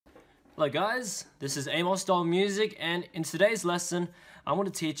Hello guys, this is Amosdoll Music, and in today's lesson I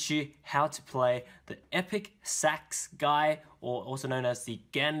want to teach you how to play the epic sax guy, or also known as the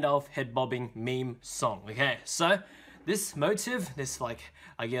Gandalf head bobbing meme song. Okay, so this motive, this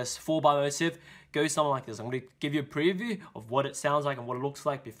I guess 4-bar motive, goes something like this. I'm going to give you a preview of what it sounds like and what it looks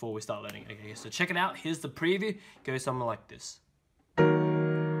like before we start learning. Okay, so check it out. Here's the preview. It goes something like this.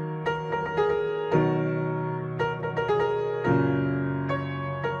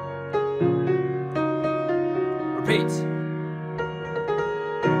 Repeat.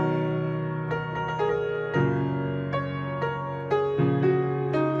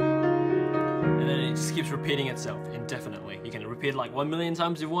 And then it just keeps repeating itself indefinitely. You can repeat it like 1 million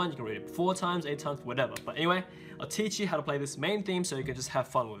times if you want. You can repeat it 4 times, 8 times, whatever. But anyway, I'll teach you how to play this main theme so you can just have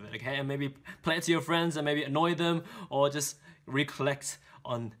fun with it, okay? And maybe play it to your friends and maybe annoy them, or just recollect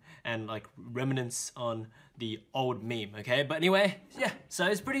on and like remnants on the old meme, okay? But anyway, yeah, so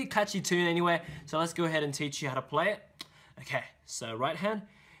it's a pretty catchy tune anyway. So let's go ahead and teach you how to play it. Okay, so right hand,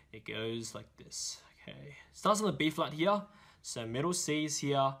 it goes like this. Okay, starts on the B flat here. So middle C is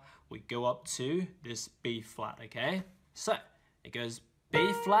here. We go up to this B flat, okay? So it goes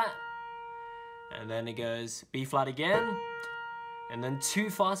B flat, and then it goes B flat again, and then 2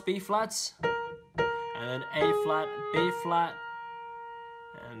 fast B flats, and then A flat, B flat,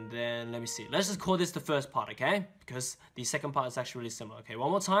 and then let me see. Let's just call this the first part, okay? Because the second part is actually really similar. Okay,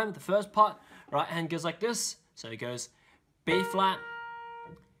 one more time. The first part, right hand goes like this. So it goes B flat,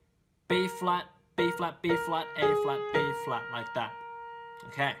 B flat, B flat, B flat, A flat, B flat, like that.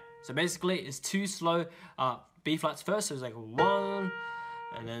 Okay, so basically it's 2 slow B flats first, so it's like 1,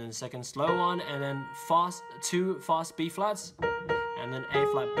 and then the second slow one, and then 2 fast B flats, and then A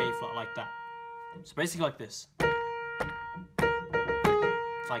flat, B flat, like that. So basically like this.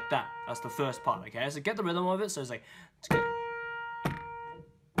 Like that. That's the first part, okay? So get the rhythm of it, so it's like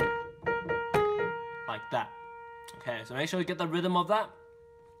that. Okay, so make sure you get the rhythm of that.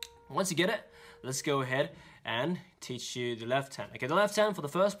 Once you get it, let's go ahead and teach you the left hand. Okay, the left hand for the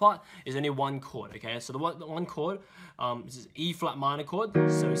first part is only 1 chord, okay? So the one chord is E flat minor chord.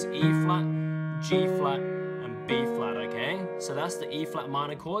 So it's E flat, G flat, and B flat, okay? So that's the E flat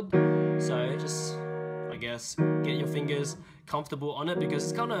minor chord. So just, I guess, get your fingers comfortable on it, because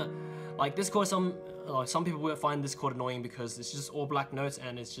it's kind of like this chord. Some people will find this chord annoying because it's just all black notes,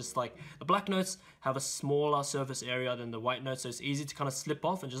 and it's just like the black notes have a smaller surface area than the white notes, so it's easy to kind of slip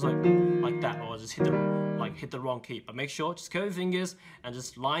off and just like that, or just hit the wrong key. But make sure, just curve your fingers and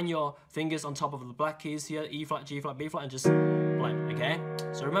just line your fingers on top of the black keys here, E flat, G flat, B flat, and just play, okay?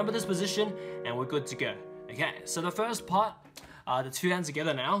 So remember this position and we're good to go. Okay, so the first part, the 2 hands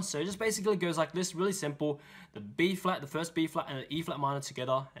together now, so it just basically goes like this, really simple. The B flat, the first B flat, and the E flat minor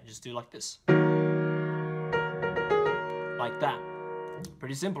together, and just do like this. Like that.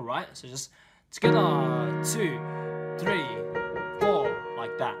 Pretty simple, right? So just together, 2, 3, 4,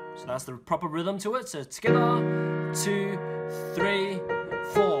 like that. So that's the proper rhythm to it. So together, 2, 3,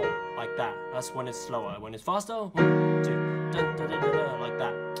 4, like that. That's when it's slower. When it's faster, 1, 2, da, da, da, da, da, like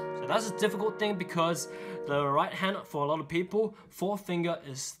that. So that's a difficult thing, because the right hand, for a lot of people, 4th finger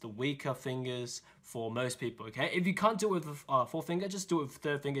is the weaker fingers for most people, okay? If you can't do it with 4th finger, just do it with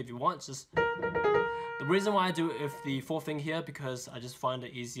 3rd finger if you want. Just the reason why I do it with the 4th finger here, because I just find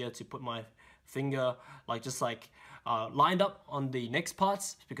it easier to put my finger lined up on the next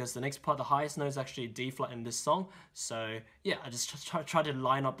parts, because the next part, the highest note, is actually D flat in this song. So yeah, I just try to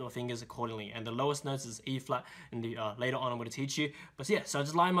line up the fingers accordingly, and the lowest notes is E flat. In the later on I'm going to teach you, but yeah, so I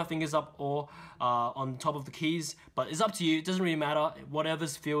just line my fingers up or on top of the keys. But it's up to you. It doesn't really matter. Whatever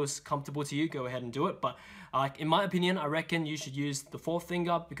feels comfortable to you, go ahead and do it. But in my opinion, I reckon you should use the 4th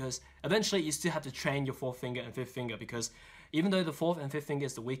finger, because eventually you still have to train your 4th finger and 5th finger, because even though the 4th and 5th finger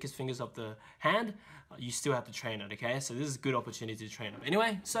is the weakest fingers of the hand, you still have to train it, okay? So this is a good opportunity to train them.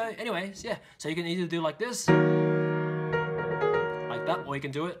 Anyways, yeah. So you can either do like this, like that, or you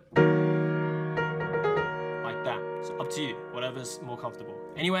can do it like that. So up to you, whatever's more comfortable.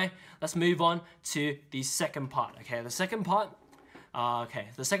 Anyway, let's move on to the second part, okay? The second part,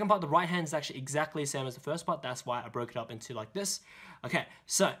 the right hand is actually exactly the same as the first part. That's why I broke it up into like this. Okay,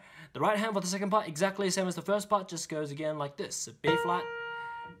 so the right hand for the second part, exactly the same as the first part, just goes again like this. So B flat,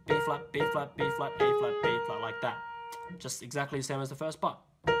 B flat, B flat, B flat, A flat, B flat, like that. Just exactly the same as the first part.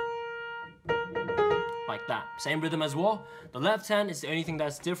 Like that. Same rhythm as well. The left hand is the only thing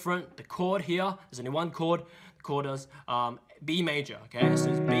that's different. The chord here, there's only 1 chord. The chord is B major, okay? So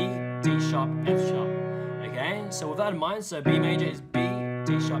it's B, D sharp, F sharp. Okay, so with that in mind, so B major is B,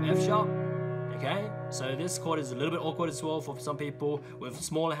 D sharp, F sharp. Okay, so this chord is a little bit awkward as well for some people with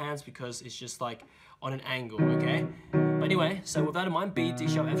smaller hands, because it's just like on an angle, okay? But anyway, so with that in mind, B, D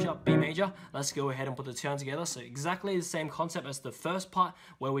sharp, F sharp, B major, let's go ahead and put the two together. So exactly the same concept as the first part,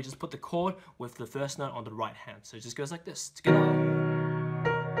 where we just put the chord with the first note on the right hand. So it just goes like this, together,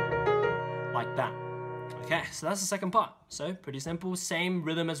 like that. Okay, so that's the second part. So pretty simple, same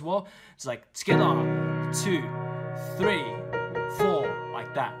rhythm as well. It's like together, 2, 3, 4,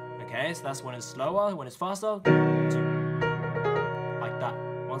 like that. Okay, so that's when it's slower, when it's faster, 2, like that.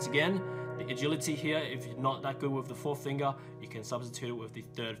 Once again, the agility here, if you're not that good with the fourth finger, you can substitute it with the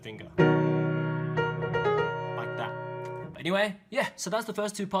third finger. Like that. But anyway, yeah, so that's the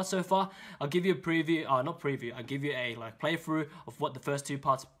first two parts so far. I'll give you a preview, not preview, I'll give you a playthrough of what the first two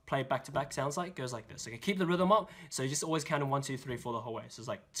parts played back to back sounds like. It goes like this. Okay, keep the rhythm up, so you just always count in 1, 2, 3, 4 the whole way. So it's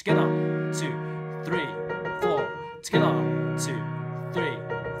like together, 2, 3, 4, together, 2, 3,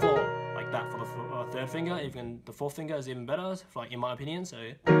 4, like that for the third finger. Even the fourth finger is even better, like in my opinion. So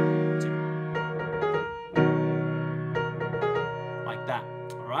 2. That.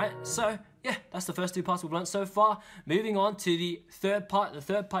 Alright, so yeah, that's the first two parts we've learned so far. Moving on to the third part. The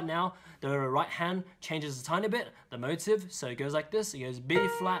third part now, the right hand changes a tiny bit, the motive. So it goes like this. It goes B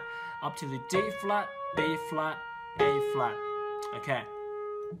flat up to the D flat, B flat, A flat. Okay.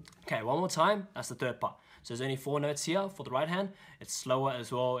 Okay, one more time. That's the third part. So there's only 4 notes here for the right hand. It's slower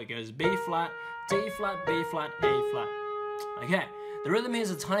as well. It goes B flat, D flat, B flat, A flat. Okay. The rhythm here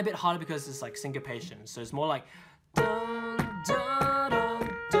is a tiny bit harder because it's like syncopation. So it's more like dun, dun, dun,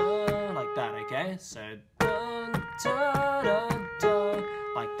 dun, like that, okay? So dun, dun, dun, dun,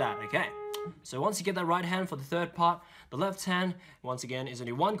 like that, okay? So once you get that right hand for the third part, the left hand, once again, is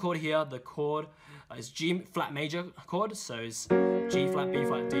only one chord here. The chord is G flat major chord, so it's G flat, B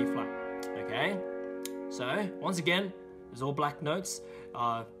flat, D flat, okay? So once again, there's all black notes.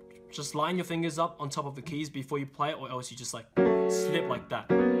 Just line your fingers up on top of the keys before you play, or else you just like slip like that,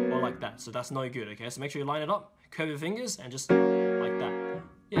 or like that. So that's no good, okay? So make sure you line it up, curve your fingers, and just like that.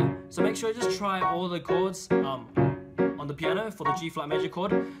 Yeah, so make sure you just try all the chords on the piano for the G flat major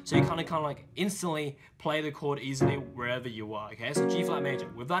chord, so you kind of like instantly play the chord easily wherever you are, okay? So G flat major.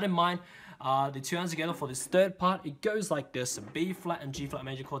 With that in mind, the two hands together for this third part, it goes like this: so B flat and G flat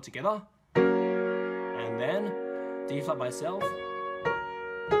major chord together, and then D flat by itself.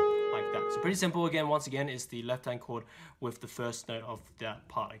 So pretty simple. Again, once again, is the left hand chord with the first note of that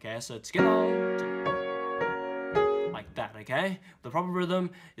part, okay? So together, like that, okay? The proper rhythm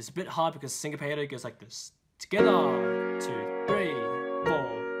is a bit hard because syncopated goes like this. Together, 2, 3,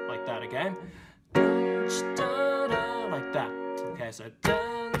 4, like that, okay? Like that, okay? So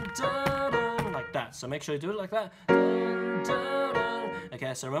like that. So make sure you do it like that.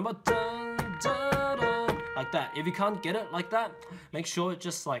 Okay, so remember, like that. If you can't get it like that, make sure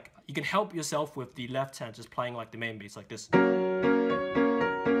just like you can help yourself with the left hand, just playing like the main beats like this, like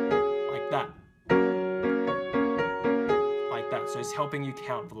that, like that. So it's helping you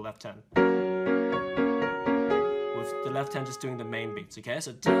count for the left hand, with the left hand just doing the main beats. Okay,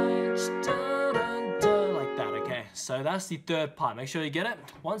 so like that. Okay, so that's the third part. Make sure you get it.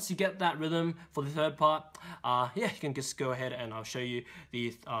 Once you get that rhythm for the third part, yeah, you can just go ahead and I'll show you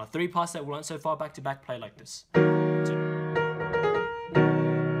the 3 parts that we learned so far back to back. Play like this. 2.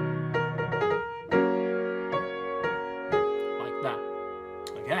 Like that.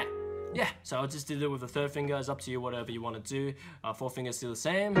 Okay. Yeah, so I'll just do it with the third finger. It's up to you, whatever you want to do. 4th finger still the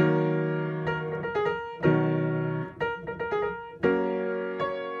same.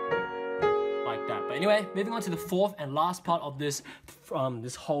 Anyway, moving on to the fourth and last part of this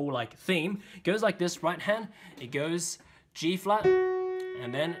this whole like theme, it goes like this. Right hand, it goes G flat,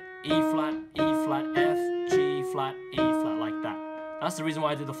 and then E flat, F, G flat, E flat, like that. That's the reason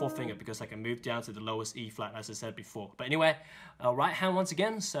why I did the 4th finger, because I can move down to the lowest E flat, as I said before. But anyway, right hand once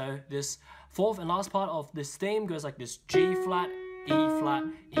again. So this 4th and last part of this theme goes like this: G flat, E flat,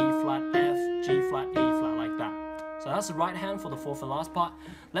 E flat, F, G flat, E flat, like that. So that's the right hand for the 4th and last part.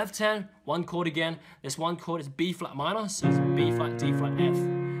 Left hand, one chord again. This one chord is B flat minor, so it's B flat, D flat, F.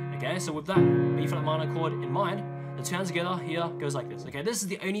 Okay, so with that B flat minor chord in mind, the two hands together here goes like this. Okay, this is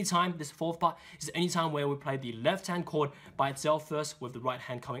the only time, this 4th part is the only time where we play the left hand chord by itself first, with the right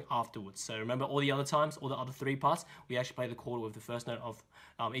hand coming afterwards. So remember, all the other times, all the other 3 parts, we actually play the chord with the first note of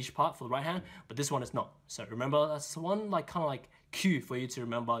each part for the right hand, but this one is not. So remember, that's one like kind of like cue for you to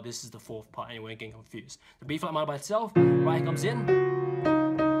remember this is the 4th part and you won't get confused. The B flat minor by itself, right hand comes in,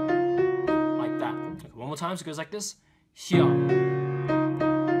 like that. Okay, one more time, so it goes like this, here,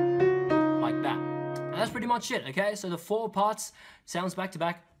 like that. And that's pretty much it, okay? So the 4 parts sounds back to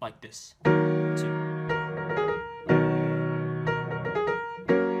back like this. 2.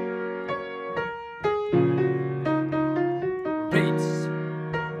 Repeats.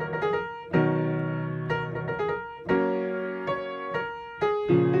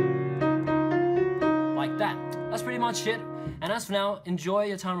 that's pretty much it. And as for now, enjoy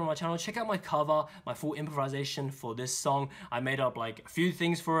your time on my channel. Check out my cover, my full improvisation for this song. I made up like a few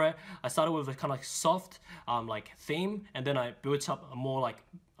things for it. I started with a kind of like soft like theme, and then I built up a more like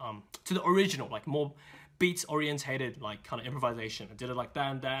to the original, like more beats orientated like kind of improvisation. I did it like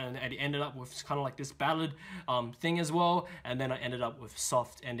that, and it ended up with kind of like this ballad thing as well, and then I ended up with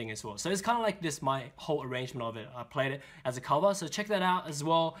soft ending as well. So it's kind of like this, my whole arrangement of it. I played it as a cover, so check that out as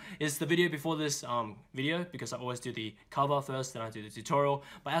well. It's the video before this video, because I always do the cover first, then I do the tutorial.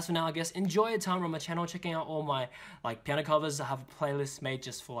 But as for now, I guess enjoy your time on my channel, checking out all my like piano covers. I have a playlist made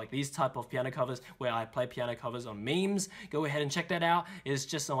just for like these type of piano covers where I play piano covers on memes. Go ahead and check that out. It's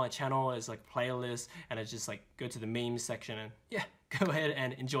just on my channel. It's like playlist, and it's just like go to the memes section, and yeah, go ahead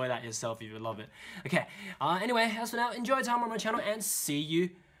and enjoy that yourself if you love it. Okay, anyway, as for now, enjoy your time on my channel, and see you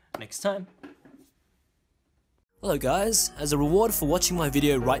next time. Hello guys, as a reward for watching my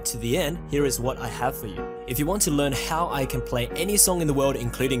video right to the end, here is what I have for you. If you want to learn how I can play any song in the world,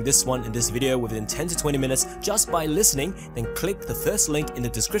 including this one in this video, within 10 to 20 minutes just by listening, then click the first link in the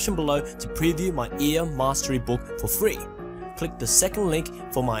description below to preview my ear mastery book for free. Click the second link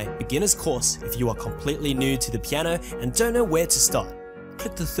for my beginner's course if you are completely new to the piano and don't know where to start.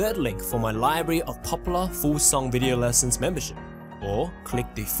 Click the third link for my library of popular full song video lessons membership. Or click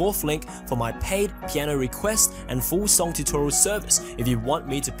the fourth link for my paid piano request and full song tutorial service if you want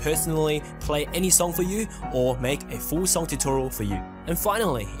me to personally play any song for you or make a full song tutorial for you. And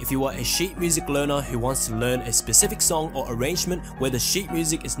finally, if you are a sheet music learner who wants to learn a specific song or arrangement where the sheet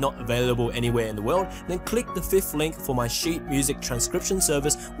music is not available anywhere in the world, then click the fifth link for my sheet music transcription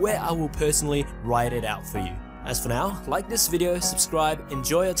service where I will personally write it out for you. As for now, like this video, subscribe,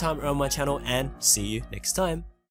 enjoy your time around my channel, and see you next time.